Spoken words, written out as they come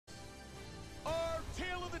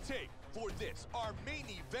the tape for this, our main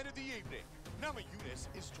event of the evening. Namajunas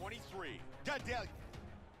is 23. GADELHA.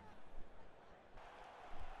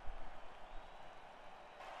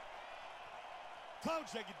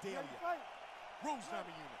 Claudia GADELHA. Rose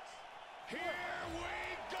Namajunas. Here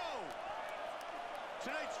we go!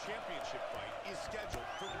 Tonight's championship fight is scheduled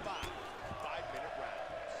for 5-minute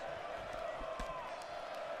rounds.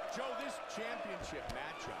 Joe, this championship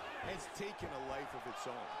matchup has taken a life of its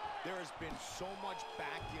own. There has been so much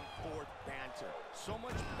back-and-forth banter, so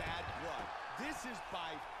much bad blood. This is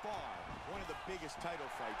by far one of the biggest title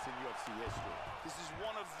fights in UFC history. This is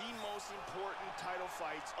one of the most important title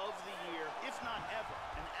fights of the year, if not ever.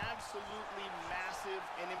 An absolutely massive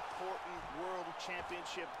and important world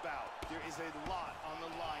championship bout. There is a lot on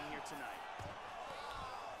the line here tonight.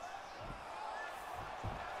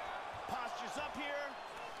 Posture's up here.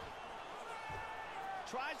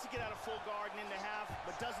 Tries to get out of full guard and into half,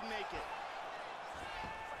 but doesn't make it.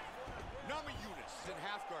 Namajunas is in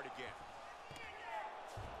half guard again.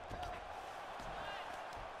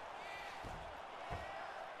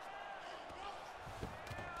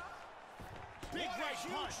 Big right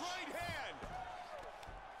huge punch. Right hand.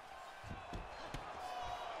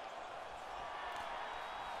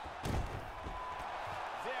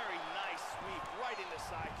 Very nice sweep right into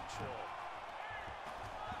side control.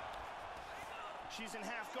 She's in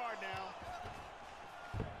half guard now.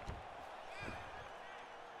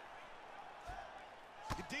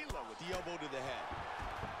 GADELHA with the elbow to the head.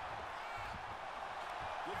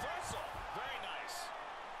 Reversal. Very nice.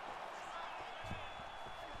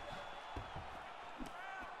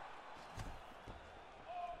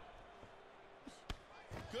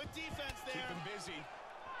 Good defense there. Keep him busy.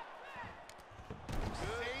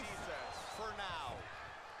 Good Safe defense. for now.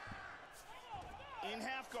 In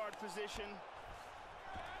half guard position.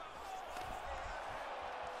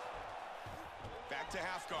 Back to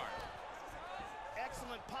half guard.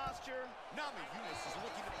 Excellent posture. Namajunas is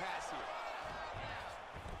looking to pass here.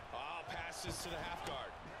 Passes to the half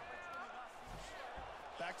guard.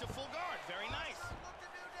 Back to full guard. Very nice.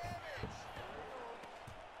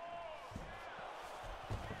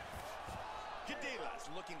 GADELHA is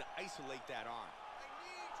looking to isolate that arm.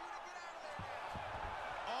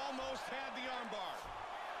 Almost had the arm bar.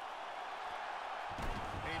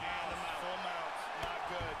 And full mount. Not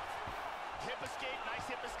good. Hip escape. Nice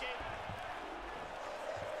hip escape.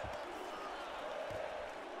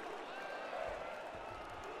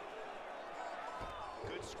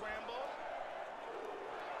 Good scramble.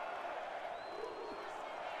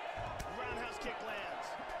 Roundhouse kick lands.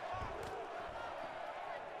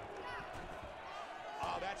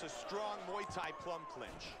 Oh, that's a strong Muay Thai plum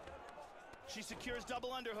clinch. She secures double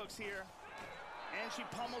underhooks here. And she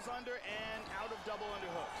pummels under and out of double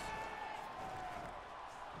underhooks.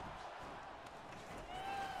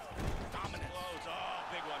 Dominance. Close. Oh,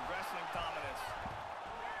 big one. Wrestling dominance.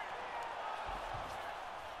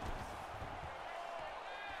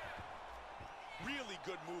 Really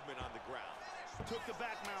good movement on the ground. Took the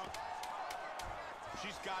back mount.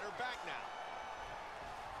 She's got her back now.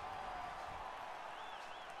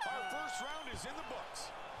 Our first round is in the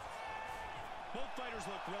books. Both fighters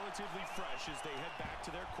look relatively fresh as they head back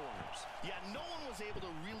to their corners. Yeah, no one was able to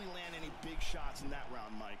really land any big shots in that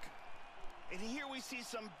round, Mike. And here we see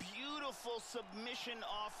some beautiful submission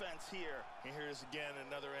offense here. And here's again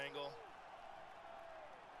another angle.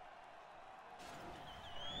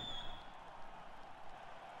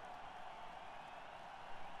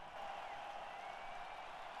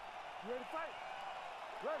 You ready to fight?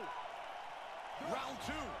 Ready. Round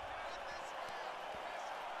two.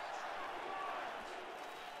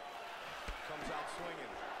 Comes out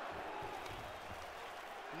swinging.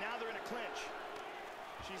 Now they're in a clinch.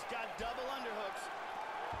 She's got double underhooks.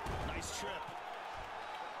 Nice trip.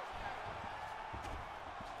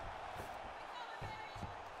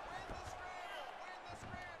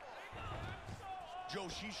 Joe,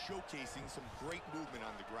 she's showcasing some great movement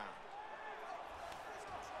on the ground.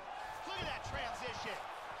 Look at that transition.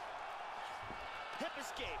 Hip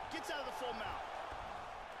escape. Gets out of the full mount.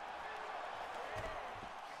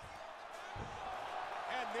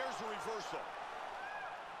 And there's a reversal.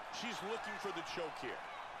 She's looking for the choke here.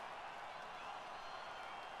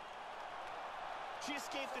 She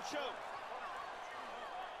escaped the choke.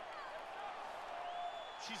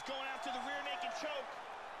 She's going after the rear naked choke.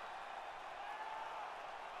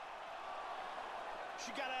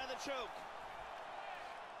 She got out of the choke.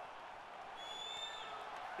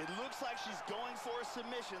 It looks like she's going for a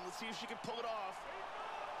submission. Let's see if she can pull it off.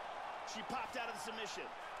 She popped out of the submission.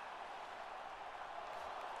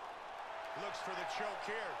 Looks for the choke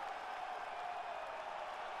here.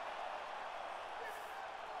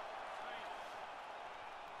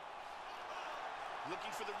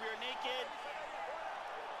 Looking for the rear naked.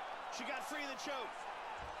 She got free of the choke.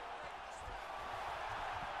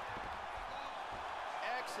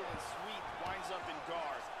 Excellent sweep. Winds up in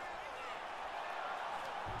guard.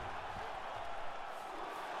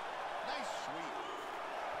 Nice sweep.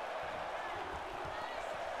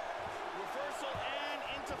 Reversal and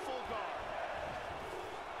into full guard.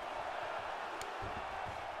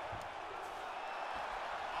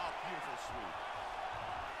 Oh, beautiful sweep.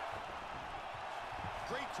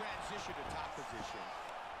 Great transition to top position.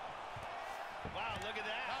 Wow, look at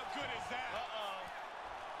that. How good is that? Uh-oh.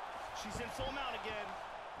 She's in full mount again.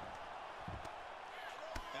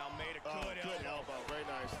 Now made a Good elbow. Very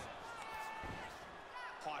nice.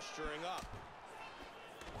 Posturing up.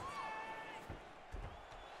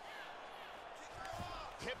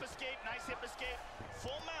 Hip escape. Nice hip escape.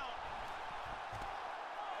 Full mount.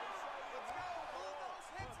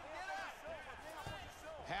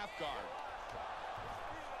 Half guard.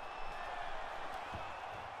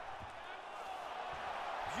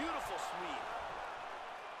 Beautiful sweep.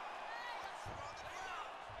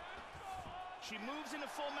 She moves into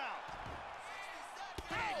full mount.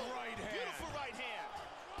 Big right hand. Beautiful right hand.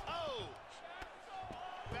 Oh.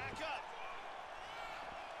 Back up.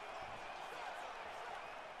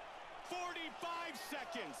 45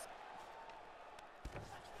 seconds.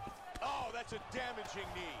 Oh, that's a damaging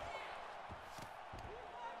knee.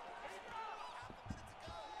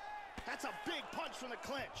 That's a big punch from the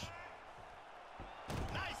clinch.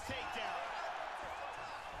 Nice takedown.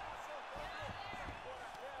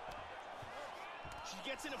 She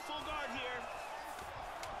gets into full guard here.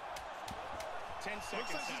 10 seconds.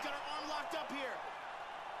 Looks like she's got her arm locked up here.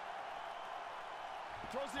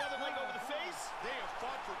 Throws the other leg over the face. They have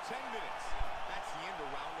fought for 10 minutes. That's the end of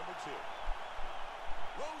round number 2.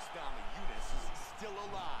 Rose Namajunas is still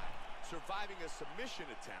alive, surviving a submission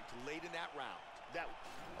attempt late in that round. That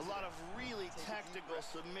a lot of really tactical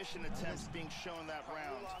submission attempts being shown that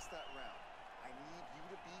round. You lost that round. I need you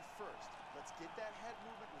to be first. Let's get that head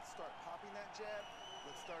movement. Let's start popping that jab.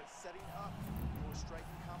 Let's start setting up your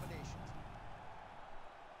striking combinations.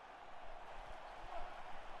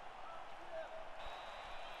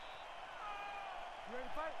 You ready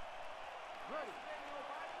to fight? Ready.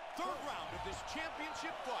 Third round of this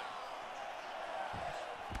championship fight.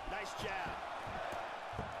 Nice jab.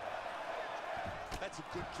 That's a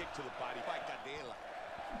good kick to the body by GADELHA.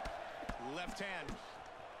 Left hand.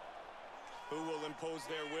 Who will impose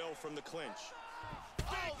their will from the clinch?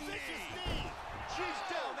 Oh, vicious knee. She's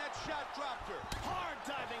down. That shot dropped her. Hard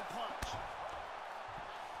diving punch.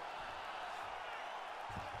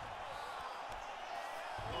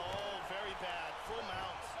 Oh, very bad. Full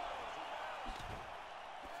mount.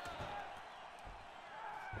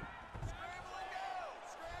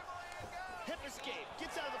 Hip escape.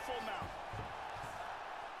 Gets out of the full mount.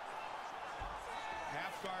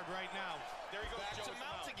 Half guard right now. There he goes. Back to Joe's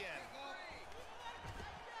mount again.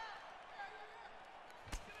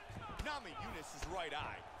 Namajunas' right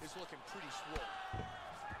eye is looking pretty swollen.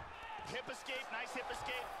 Hip escape. Nice hip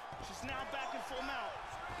escape. She's now back in full mount.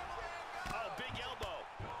 Oh, big elbow.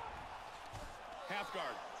 Half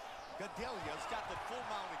guard. GADELHA's got the full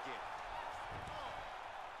mount again.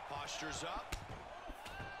 Postures up.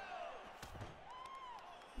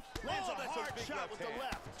 Lands a that's a hard big shot left with the hand.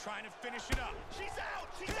 left. Trying to finish it up. She's out.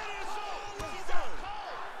 She's It out is cold. over. She's out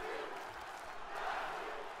cold.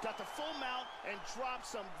 Got the full mount and dropped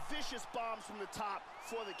some vicious bombs from the top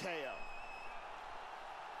for the KO.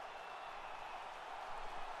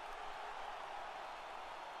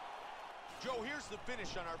 Joe, here's the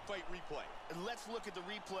finish on our fight replay. And let's look at the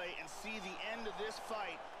replay and see the end of this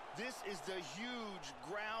fight. This is the huge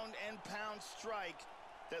ground and pound strike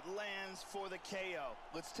that lands for the KO.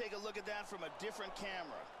 Let's take a look at that from a different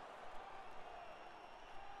camera.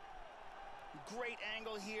 Great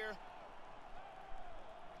angle here.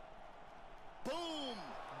 Boom!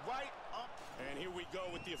 Right up. And here we go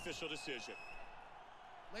with the official decision.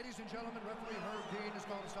 Ladies and gentlemen, referee Herb Dean has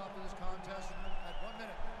called a stop to this contest at 1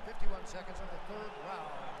 minute, 51 seconds of the third round.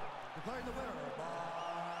 Declaring the winner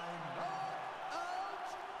by knockout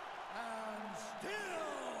and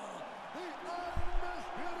still the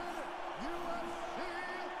undisputed UFC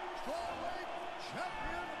strawweight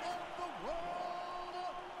champion of the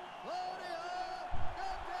world, GADELHA.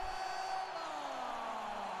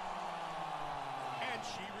 And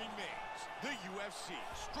she remains the UFC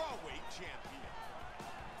strawweight champion.